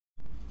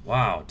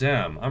Wow,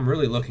 damn, I'm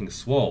really looking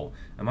swole.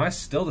 Am I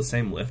still the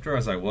same lifter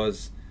as I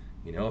was,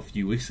 a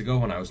few weeks ago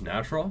when I was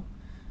natural?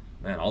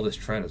 Man, all this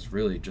trend is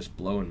really just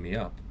blowing me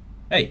up.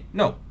 Hey,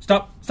 no,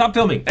 stop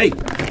filming. Hey,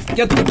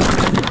 get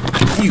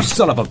you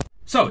son of a...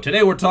 So,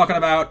 today we're talking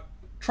about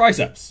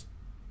triceps.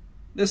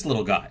 This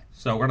little guy.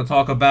 So we're going to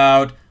talk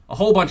about a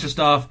whole bunch of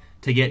stuff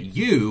to get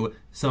you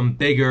some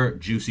bigger,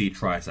 juicy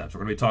triceps. We're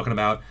going to be talking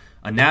about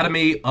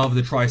anatomy of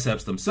the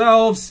triceps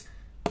themselves,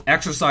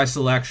 exercise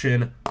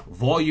selection,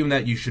 volume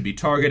that you should be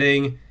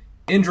targeting,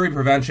 injury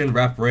prevention,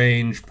 rep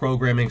range,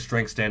 programming,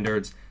 strength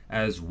standards,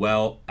 as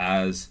well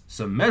as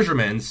some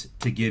measurements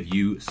to give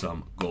you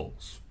some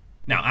goals.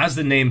 Now, as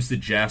the name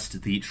suggests,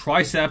 the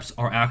triceps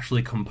are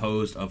actually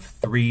composed of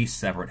 3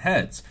 separate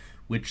heads,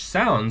 which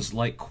sounds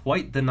like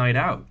quite the night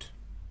out.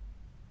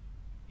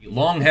 The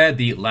long head,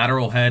 the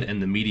lateral head,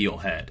 and the medial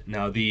head.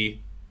 Now, the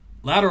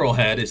lateral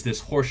head is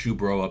this horseshoe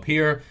bro up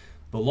here.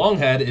 The long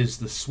head is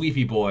the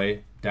sweepy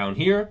boy down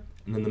here.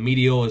 And then the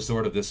medial is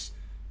sort of this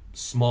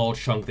small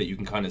chunk that you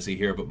can kind of see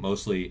here, but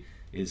mostly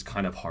is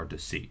kind of hard to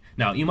see.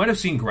 Now, you might have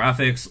seen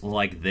graphics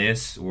like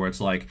this, where it's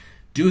like,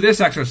 do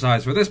this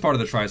exercise for this part of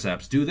the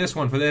triceps, do this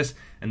one for this,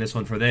 and this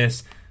one for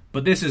this.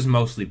 But this is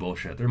mostly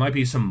bullshit. There might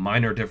be some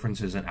minor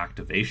differences in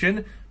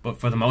activation, but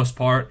for the most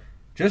part,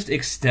 just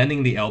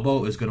extending the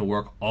elbow is going to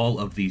work all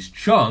of these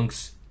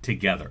chunks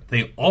together.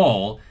 They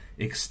all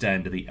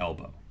extend the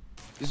elbow.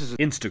 This is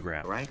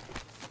Instagram, right?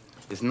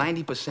 It's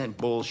 90%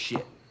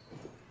 bullshit,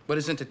 but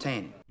it's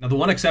entertaining. Now, the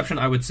one exception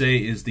I would say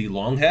is the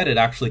long head. It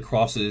actually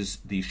crosses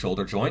the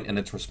shoulder joint, and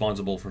it's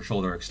responsible for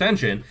shoulder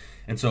extension.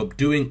 And so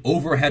doing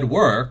overhead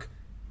work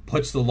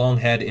puts the long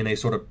head in a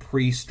sort of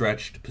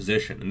pre-stretched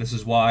position. And this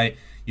is why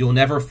you'll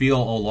never feel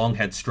a long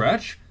head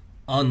stretch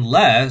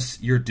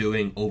unless you're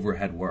doing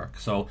overhead work.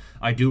 So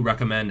I do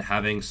recommend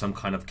having some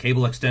kind of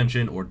cable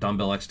extension or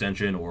dumbbell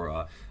extension or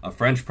a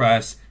French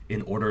press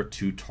in order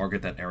to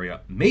target that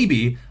area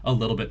maybe a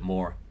little bit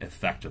more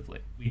effectively.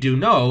 We do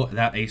know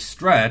that a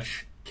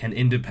stretch can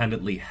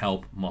independently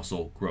help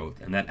muscle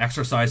growth, and that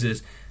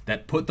exercises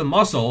that put the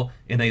muscle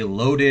in a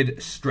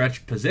loaded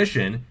stretch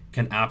position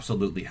can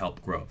absolutely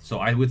help growth. So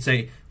I would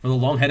say for the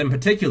long head in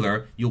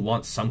particular, you'll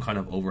want some kind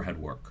of overhead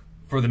work.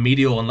 For the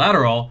medial and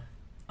lateral,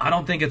 I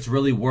don't think it's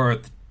really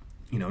worth,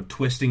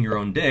 twisting your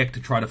own dick to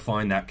try to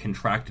find that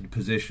contracted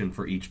position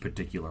for each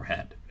particular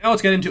head. Now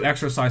let's get into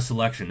exercise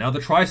selection. Now the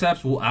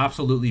triceps will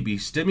absolutely be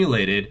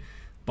stimulated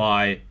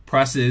by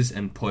presses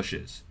and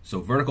pushes. So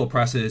vertical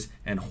presses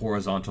and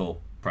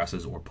horizontal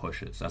presses or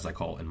pushes, as I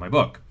call it in my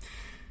book.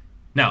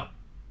 Now,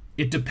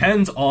 it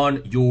depends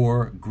on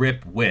your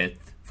grip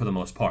width for the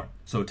most part.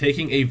 So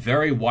taking a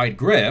very wide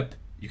grip,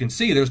 you can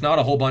see there's not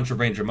a whole bunch of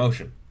range of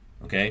motion,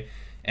 okay?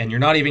 And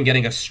you're not even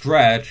getting a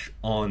stretch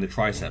on the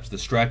triceps. The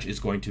stretch is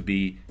going to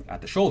be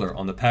at the shoulder,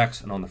 on the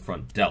pecs, and on the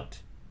front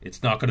delt.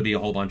 It's not going to be a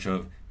whole bunch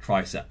of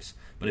triceps.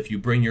 But if you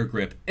bring your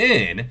grip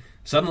in,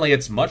 suddenly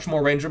it's much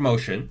more range of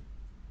motion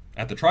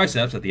at the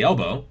triceps, at the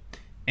elbow,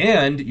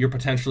 and you're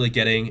potentially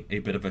getting a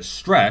bit of a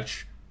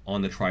stretch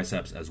on the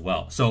triceps as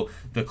well. So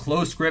the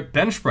close grip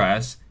bench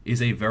press is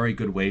a very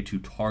good way to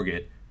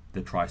target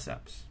the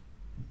triceps.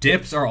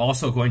 Dips are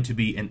also going to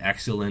be an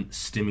excellent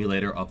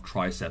stimulator of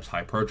triceps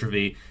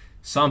hypertrophy.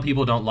 Some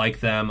people don't like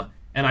them,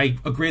 and I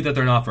agree that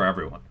they're not for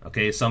everyone,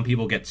 okay? Some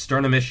people get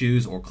sternum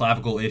issues or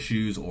clavicle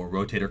issues or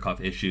rotator cuff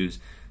issues,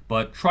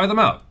 but try them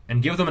out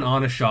and give them an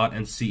honest shot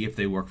and see if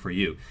they work for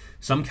you.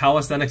 Some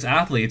calisthenics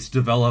athletes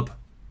develop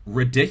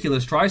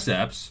ridiculous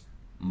triceps,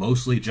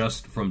 mostly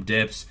just from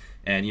dips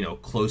and,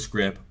 close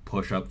grip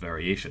push-up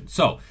variations.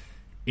 So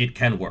it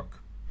can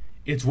work.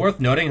 It's worth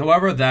noting,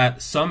 however,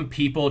 that some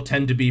people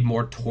tend to be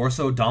more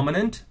torso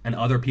dominant and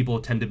other people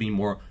tend to be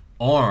more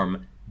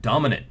arm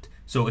dominant.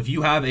 So if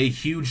you have a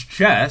huge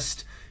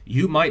chest,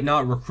 you might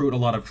not recruit a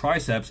lot of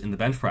triceps in the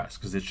bench press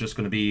because it's just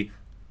going to be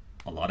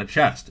a lot of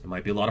chest. It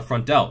might be a lot of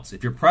front delts.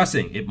 If you're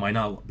pressing, it might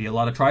not be a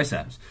lot of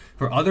triceps.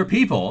 For other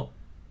people,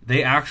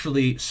 they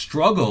actually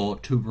struggle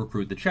to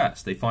recruit the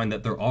chest. They find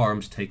that their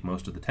arms take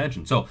most of the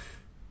tension. So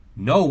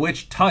know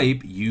which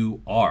type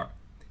you are.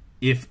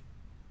 If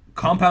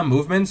compound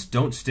movements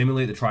don't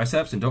stimulate the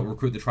triceps and don't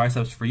recruit the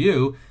triceps for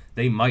you,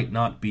 they might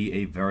not be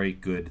a very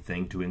good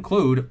thing to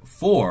include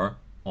for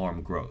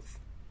arm growth.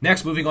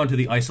 Next, moving on to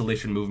the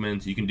isolation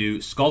movements, you can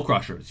do skull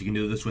crushers. You can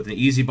do this with an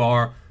easy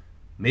bar,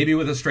 maybe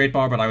with a straight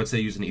bar, but I would say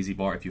use an easy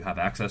bar if you have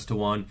access to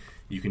one.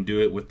 You can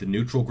do it with the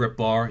neutral grip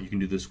bar. You can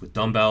do this with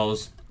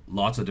dumbbells.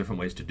 Lots of different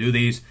ways to do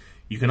these.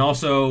 You can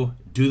also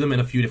do them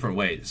in a few different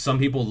ways. Some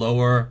people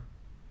lower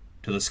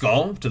to the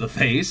skull, to the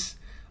face,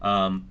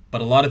 but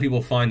a lot of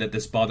people find that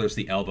this bothers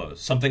the elbows.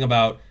 Something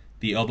about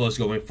the elbows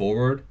going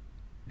forward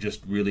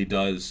just really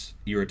does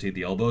irritate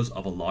the elbows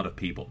of a lot of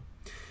people.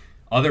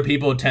 Other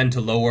people tend to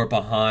lower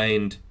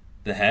behind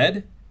the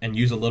head and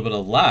use a little bit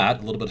of lat,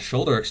 a little bit of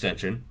shoulder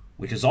extension,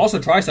 which is also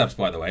triceps,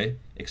 by the way,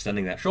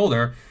 extending that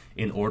shoulder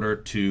in order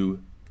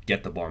to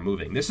get the bar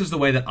moving. This is the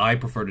way that I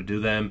prefer to do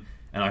them,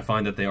 and I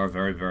find that they are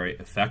very, very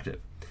effective.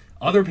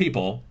 Other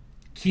people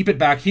keep it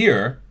back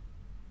here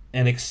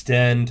and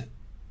extend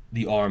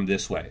the arm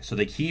this way. So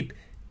they keep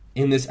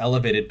in this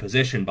elevated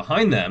position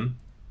behind them,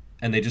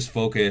 and they just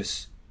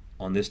focus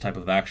on this type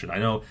of action. I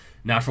know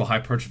natural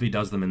hypertrophy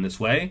does them in this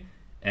way,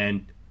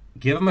 and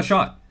give them a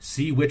shot.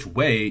 See which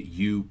way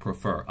you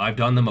prefer. I've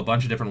done them a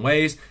bunch of different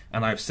ways,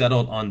 and I've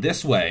settled on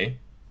this way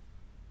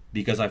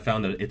because I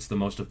found that it's the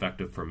most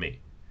effective for me.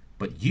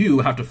 But you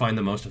have to find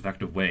the most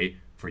effective way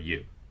for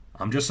you.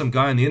 I'm just some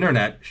guy on the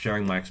internet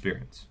sharing my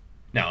experience.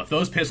 Now, if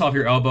those piss off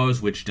your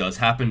elbows, which does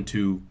happen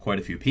to quite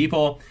a few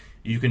people,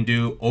 you can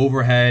do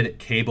overhead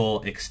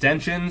cable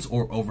extensions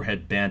or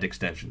overhead band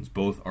extensions.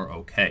 Both are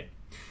okay.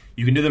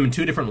 You can do them in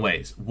two different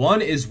ways.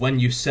 One is when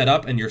you set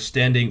up and you're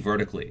standing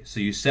vertically. So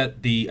you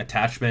set the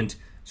attachment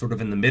sort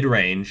of in the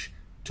mid-range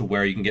to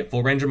where you can get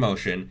full range of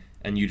motion,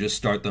 and you just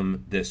start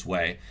them this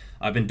way.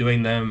 I've been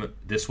doing them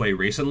this way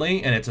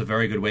recently, and it's a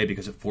very good way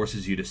because it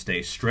forces you to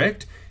stay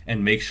strict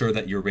and make sure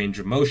that your range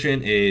of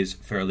motion is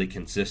fairly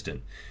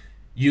consistent.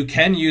 You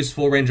can use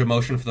full range of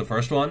motion for the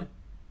first one,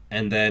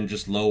 and then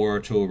just lower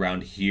to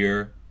around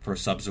here for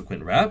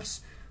subsequent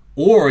reps,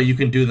 or you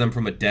can do them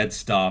from a dead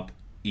stop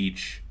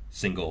each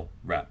single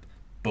rep.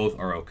 Both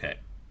are okay.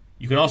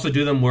 You can also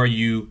do them where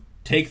you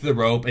take the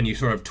rope and you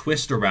sort of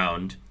twist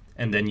around,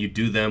 and then you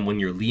do them when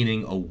you're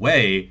leaning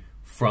away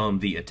from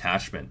the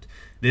attachment.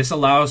 This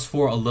allows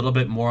for a little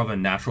bit more of a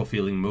natural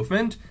feeling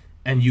movement,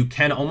 and you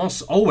can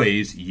almost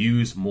always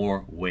use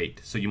more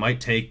weight. So you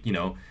might take,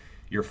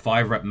 your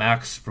 5 rep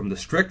max from the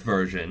strict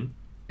version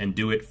and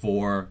do it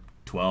for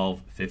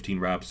 12, 15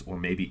 reps, or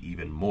maybe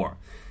even more.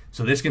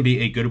 So this can be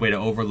a good way to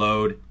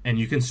overload, and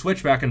you can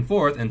switch back and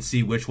forth and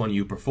see which one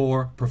you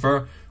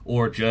prefer,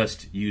 or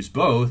just use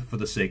both for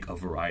the sake of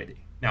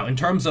variety. Now, in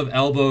terms of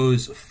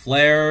elbows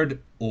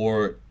flared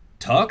or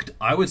tucked,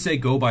 I would say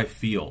go by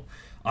feel.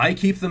 I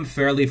keep them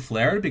fairly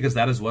flared because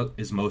that is what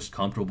is most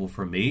comfortable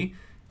for me,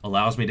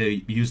 allows me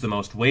to use the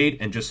most weight,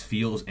 and just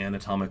feels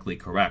anatomically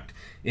correct.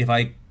 If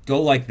I go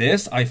like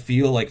this, I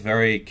feel like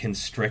very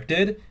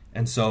constricted,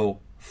 and so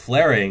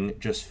flaring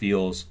just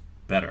feels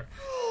better.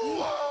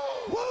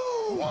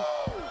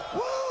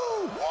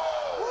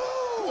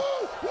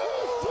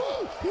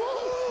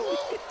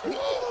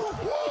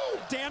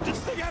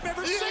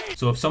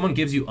 So if someone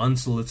gives you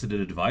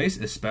unsolicited advice,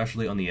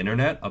 especially on the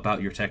internet,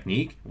 about your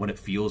technique, when it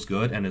feels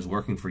good and is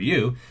working for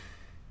you,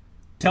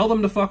 tell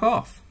them to fuck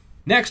off.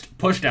 Next,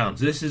 push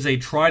downs. This is a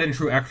tried and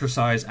true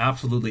exercise,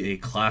 absolutely a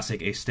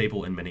classic, a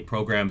staple in many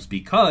programs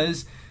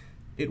because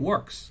it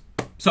works.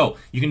 So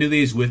you can do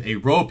these with a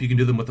rope, you can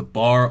do them with a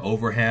bar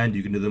overhand,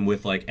 you can do them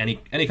with like any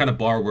kind of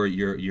bar where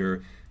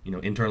you're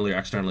internally or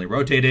externally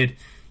rotated.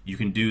 You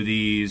can do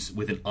these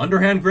with an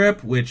underhand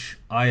grip, which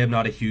I am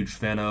not a huge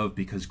fan of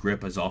because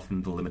grip is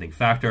often the limiting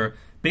factor.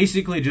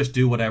 Basically, just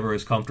do whatever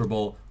is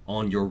comfortable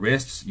on your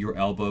wrists, your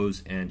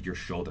elbows, and your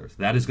shoulders.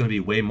 That is going to be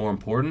way more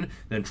important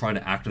than trying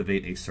to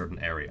activate a certain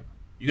area.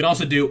 You can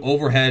also do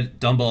overhead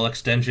dumbbell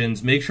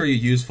extensions. Make sure you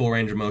use full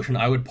range of motion.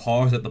 I would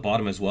pause at the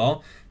bottom as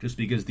well, just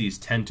because these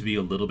tend to be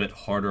a little bit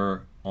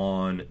harder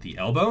on the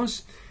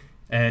elbows.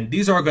 And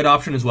these are a good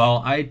option as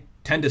well. I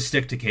tend to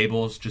stick to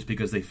cables just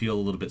because they feel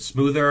a little bit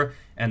smoother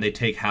and they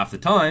take half the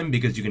time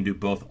because you can do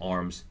both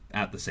arms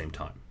at the same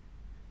time.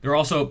 There are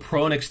also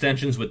prone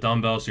extensions with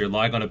dumbbells. So you're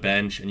lying on a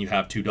bench and you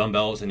have 2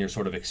 dumbbells and you're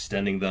sort of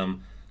extending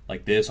them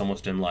like this,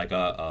 almost in like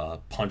a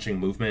punching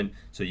movement.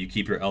 So you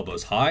keep your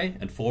elbows high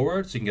and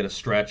forward so you can get a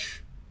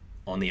stretch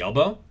on the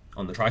elbow,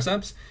 on the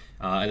triceps,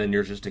 and then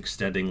you're just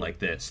extending like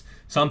this.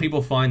 Some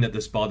people find that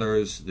this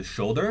bothers the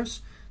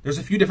shoulders. There's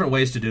a few different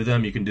ways to do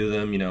them. You can do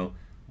them,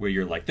 where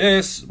you're like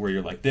this, where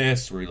you're like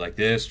this, where you're like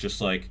this,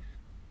 just like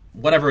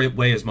whatever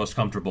way is most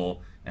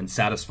comfortable and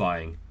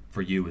satisfying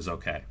for you is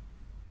okay.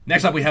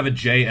 Next up, we have a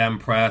JM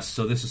press.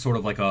 So this is sort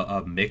of like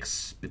a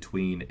mix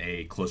between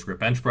a close grip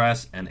bench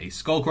press and a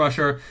skull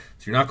crusher.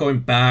 So you're not going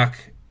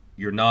back,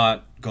 you're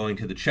not going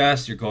to the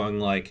chest, you're going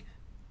like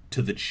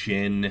to the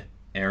chin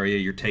area.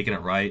 You're taking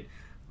it right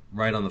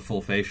on the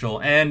full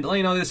facial. And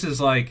this is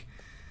like,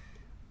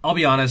 I'll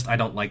be honest, I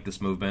don't like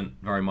this movement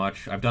very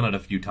much. I've done it a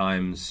few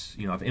times.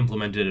 I've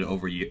implemented it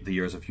over the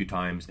years a few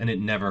times, and it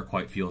never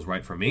quite feels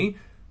right for me.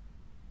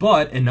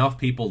 But enough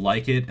people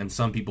like it, and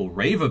some people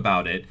rave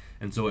about it,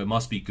 and so it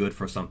must be good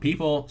for some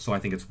people, so I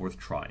think it's worth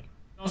trying.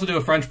 You can also do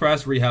a French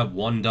press where you have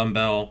 1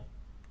 dumbbell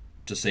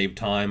to save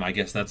time. I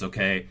guess that's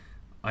okay.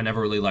 I never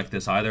really liked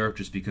this either,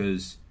 just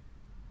because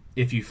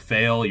if you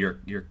fail, you're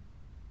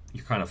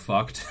kind of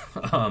fucked.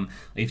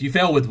 If you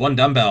fail with 1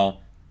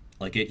 dumbbell,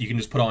 you can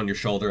just put it on your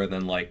shoulder and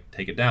then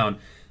take it down.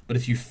 But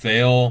if you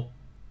fail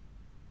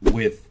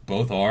with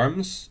both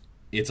arms,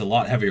 it's a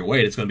lot heavier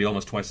weight. It's going to be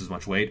almost twice as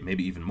much weight,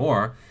 maybe even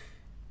more.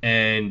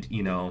 And,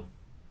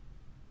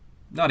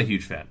 not a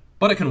huge fan.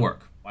 But it can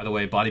work. By the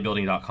way,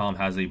 bodybuilding.com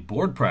has a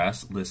board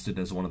press listed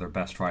as one of their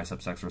best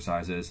triceps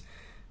exercises.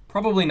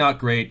 Probably not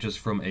great just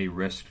from a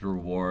risk to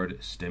reward,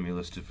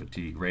 stimulus to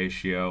fatigue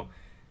ratio.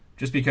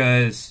 Just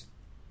because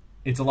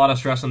it's a lot of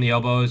stress on the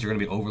elbows. You're going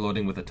to be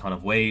overloading with a ton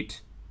of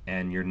weight,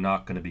 and you're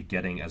not going to be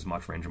getting as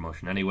much range of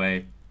motion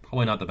anyway.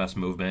 Probably not the best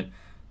movement.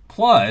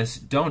 Plus,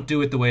 don't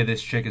do it the way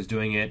this chick is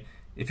doing it.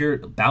 if you're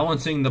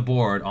balancing the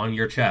board on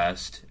your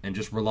chest and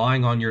just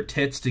relying on your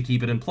tits to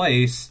keep it in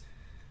place,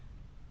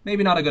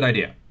 maybe not a good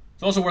idea.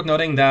 It's also worth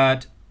noting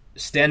that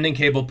standing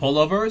cable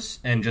pullovers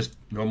and just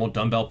normal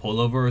dumbbell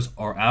pullovers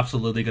are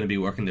absolutely going to be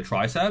working the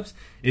triceps,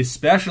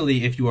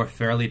 especially if you are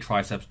fairly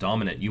triceps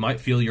dominant. You might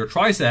feel your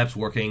triceps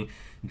working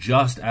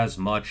just as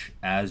much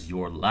as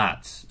your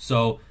lats.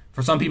 So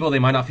for some people, they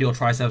might not feel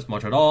triceps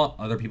much at all.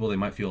 Other people, they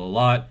might feel a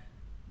lot.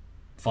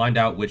 Find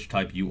out which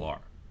type you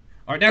are.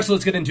 All right, next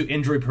let's get into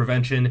injury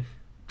prevention.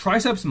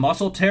 Triceps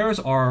muscle tears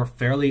are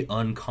fairly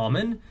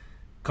uncommon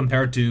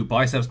compared to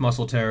biceps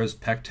muscle tears,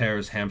 pec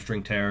tears,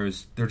 hamstring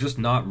tears. They're just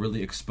not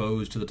really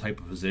exposed to the type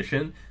of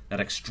position,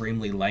 that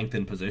extremely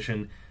lengthened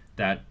position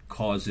that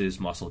causes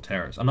muscle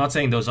tears. I'm not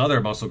saying those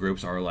other muscle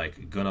groups are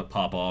like gonna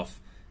pop off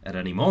at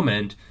any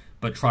moment,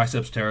 but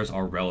triceps tears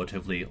are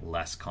relatively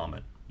less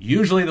common.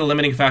 Usually the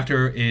limiting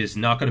factor is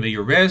not going to be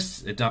your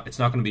wrists, it's not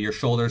going to be your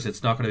shoulders,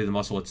 it's not going to be the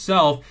muscle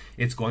itself,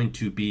 it's going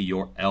to be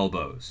your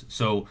elbows.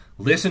 So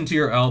listen to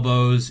your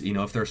elbows,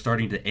 if they're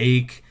starting to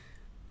ache,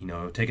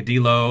 take a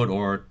deload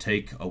or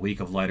take a week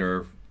of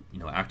lighter,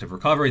 active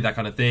recovery, that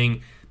kind of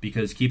thing,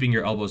 because keeping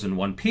your elbows in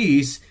one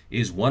piece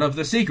is one of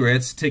the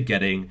secrets to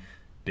getting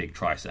big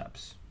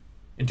triceps.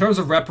 In terms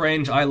of rep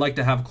range, I like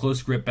to have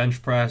close grip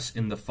bench press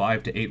in the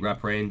 5 to 8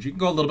 rep range. You can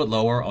go a little bit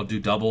lower. I'll do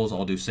doubles,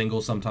 I'll do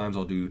singles sometimes,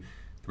 I'll do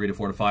 3 to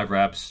 4 to 5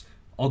 reps.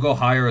 I'll go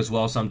higher as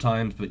well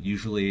sometimes, but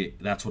usually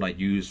that's what I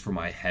use for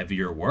my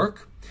heavier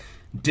work.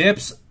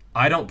 Dips,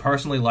 I don't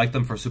personally like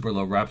them for super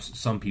low reps.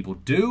 Some people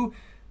do,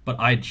 but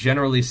I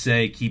generally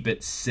say keep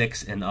it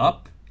 6 and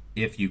up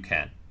if you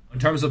can. In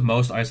terms of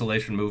most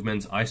isolation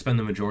movements, I spend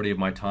the majority of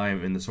my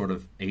time in the sort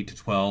of 8 to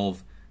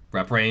 12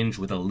 rep range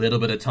with a little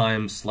bit of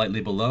time slightly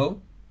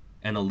below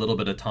and a little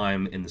bit of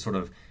time in the sort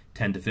of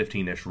 10 to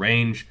 15-ish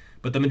range,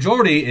 but the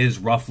majority is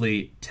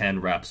roughly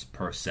 10 reps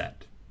per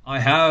set. I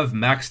have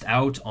maxed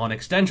out on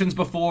extensions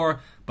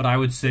before, but I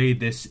would say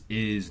this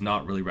is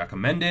not really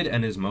recommended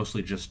and is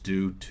mostly just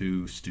due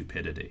to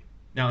stupidity.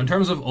 Now, in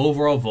terms of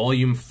overall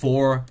volume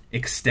for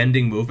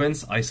extending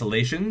movements,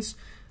 isolations,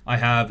 I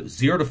have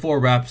 0 to 4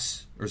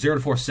 reps or 0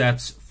 to 4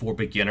 sets for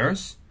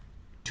beginners,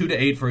 2 to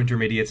 8 for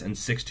intermediates, and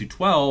 6 to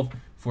 12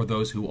 for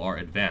those who are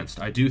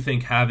advanced. I do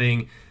think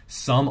having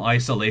some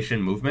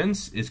isolation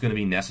movements is going to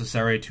be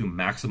necessary to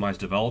maximize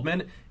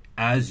development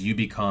as you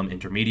become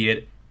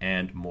intermediate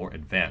and more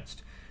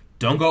advanced.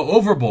 Don't go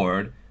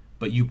overboard,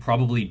 but you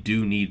probably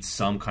do need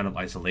some kind of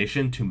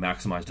isolation to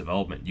maximize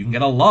development. You can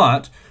get a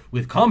lot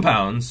with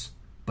compounds,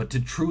 but to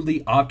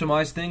truly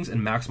optimize things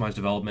and maximize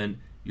development,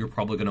 you're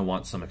probably going to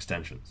want some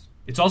extensions.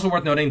 It's also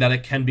worth noting that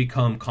it can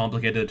become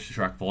complicated to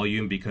track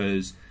volume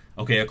because,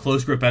 okay, a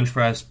close grip bench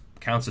press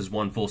counts as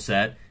one full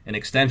set, an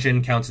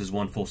extension counts as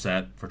one full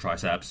set for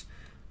triceps.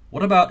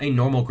 What about a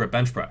normal grip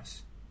bench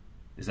press?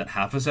 Is that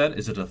half a set?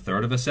 Is it a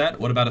third of a set?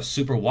 What about a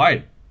super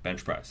wide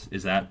bench press?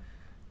 Is that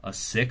a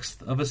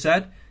sixth of a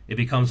set? It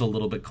becomes a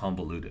little bit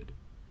convoluted.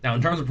 Now,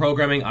 in terms of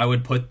programming, I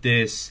would put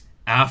this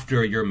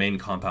after your main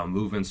compound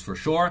movements for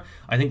sure.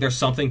 I think there's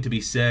something to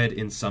be said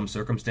in some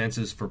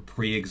circumstances for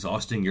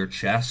pre-exhausting your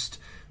chest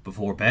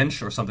before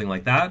bench or something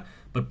like that,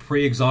 but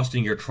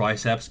pre-exhausting your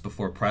triceps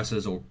before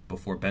presses or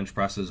before bench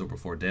presses or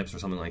before dips or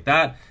something like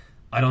that,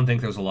 I don't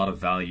think there's a lot of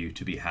value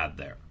to be had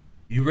there.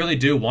 You really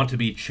do want to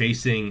be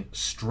chasing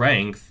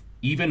strength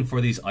even for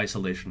these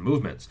isolation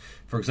movements.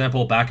 For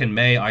example, back in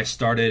May, I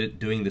started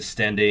doing the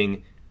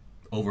standing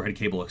overhead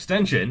cable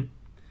extension,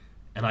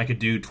 and I could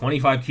do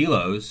 25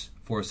 kilos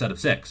for a set of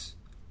 6.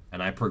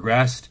 And I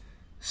progressed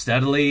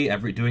steadily,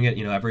 doing it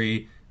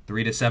every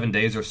 3 to 7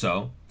 days or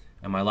so.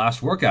 And my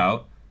last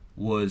workout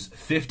was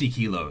 50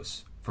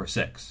 kilos for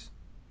 6.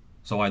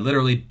 So I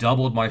literally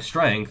doubled my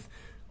strength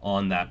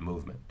on that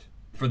movement.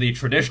 For the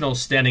traditional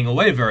standing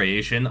away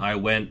variation, I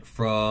went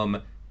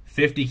from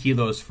 50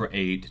 kilos for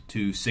 8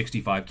 to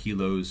 65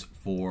 kilos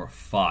for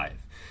 5.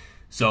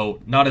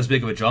 So not as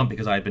big of a jump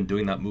because I had been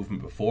doing that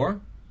movement before,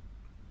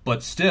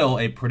 but still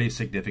a pretty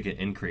significant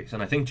increase.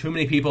 And I think too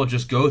many people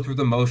just go through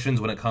the motions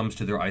when it comes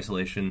to their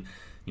isolation,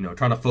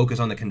 trying to focus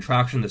on the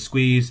contraction, the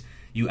squeeze.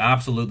 You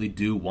absolutely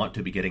do want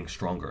to be getting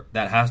stronger.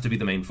 That has to be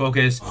the main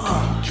focus.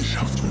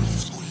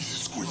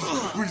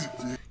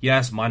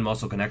 Yes,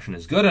 mind-muscle connection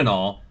is good and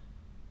all,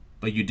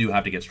 but you do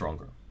have to get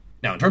stronger.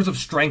 Now, in terms of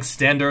strength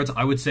standards,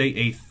 I would say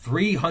a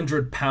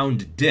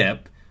 300-pound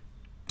dip,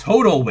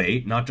 total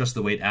weight, not just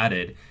the weight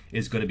added,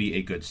 is going to be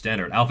a good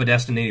standard. Alpha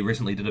Destiny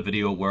recently did a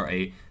video where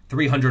a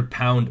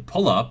 300-pound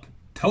pull-up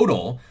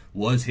total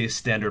was his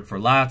standard for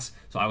lats,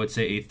 so I would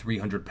say a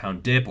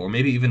 300-pound dip, or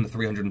maybe even a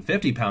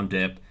 350-pound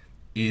dip,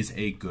 is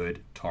a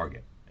good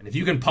target. And if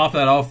you can pop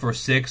that off for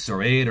 6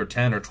 or 8 or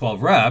 10 or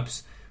 12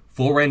 reps,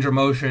 full range of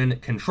motion,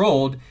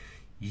 controlled,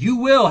 you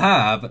will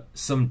have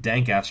some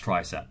dank-ass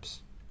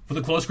triceps. For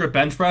the close grip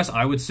bench press,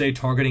 I would say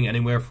targeting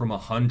anywhere from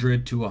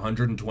 100 to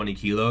 120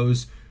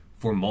 kilos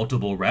for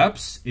multiple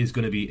reps is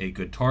going to be a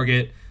good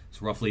target.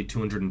 It's roughly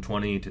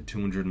 220 to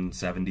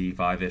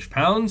 275-ish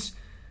pounds.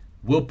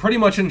 Will pretty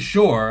much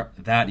ensure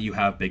that you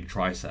have big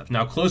triceps.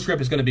 Now, close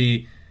grip is going to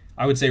be,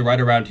 I would say right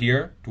around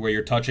here to where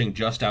you're touching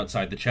just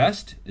outside the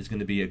chest is going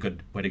to be a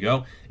good way to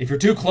go. If you're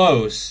too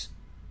close,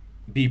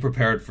 be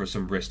prepared for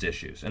some wrist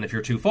issues. And if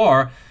you're too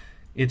far,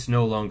 it's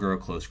no longer a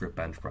close grip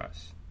bench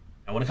press.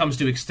 And when it comes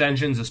to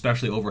extensions,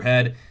 especially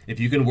overhead, if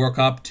you can work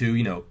up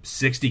to,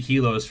 60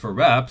 kilos for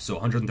reps, so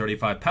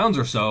 135 pounds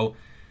or so,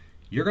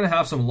 you're going to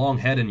have some long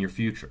head in your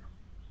future.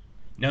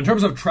 Now, in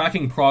terms of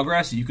tracking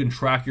progress, you can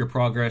track your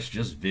progress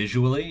just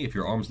visually. If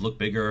your arms look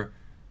bigger,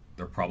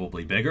 they're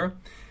probably bigger.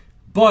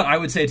 But I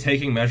would say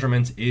taking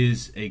measurements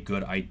is a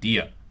good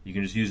idea. You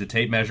can just use a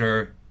tape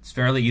measure. It's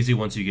fairly easy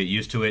once you get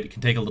used to it. It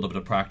can take a little bit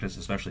of practice,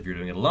 especially if you're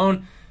doing it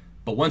alone.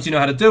 But once you know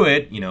how to do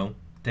it, it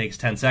takes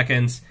 10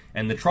 seconds.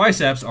 And the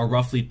triceps are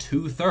roughly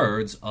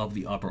 2/3 of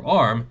the upper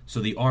arm. So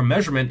the arm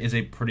measurement is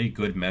a pretty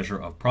good measure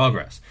of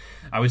progress.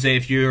 I would say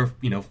if you're,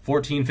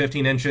 14,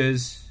 15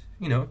 inches,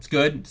 it's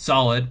good,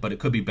 solid, but it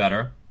could be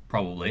better,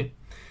 probably.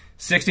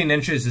 16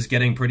 inches is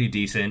getting pretty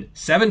decent.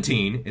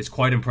 17 is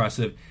quite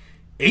impressive.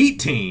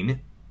 18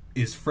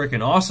 is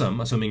freaking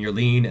awesome, assuming you're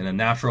lean and a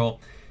natural.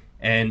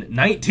 And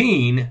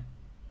 19,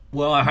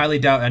 well, I highly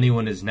doubt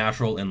anyone is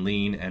natural and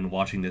lean and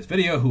watching this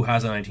video who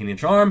has a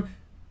 19-inch arm,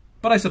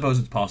 but I suppose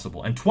it's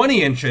possible. And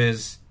 20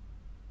 inches,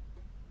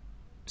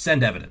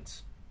 send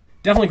evidence.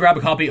 Definitely grab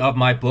a copy of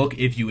my book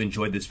if you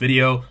enjoyed this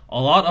video. A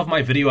lot of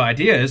my video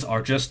ideas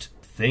are just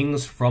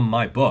things from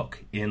my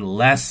book in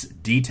less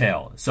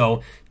detail.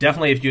 So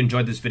definitely if you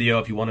enjoyed this video,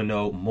 if you want to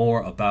know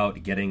more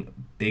about getting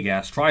big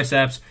ass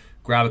triceps,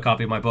 grab a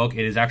copy of my book.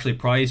 It is actually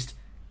priced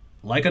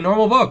like a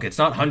normal book. It's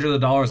not hundreds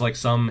of dollars like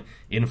some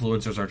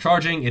influencers are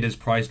charging. It is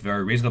priced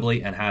very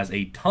reasonably and has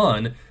a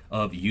ton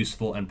of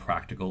useful and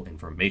practical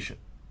information.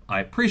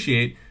 I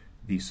appreciate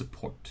the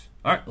support.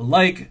 All right,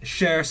 like,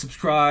 share,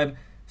 subscribe,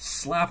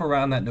 slap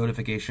around that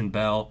notification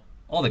bell,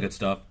 all the good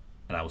stuff,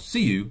 and I will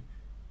see you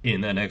in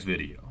the next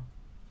video.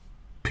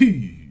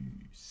 Peace.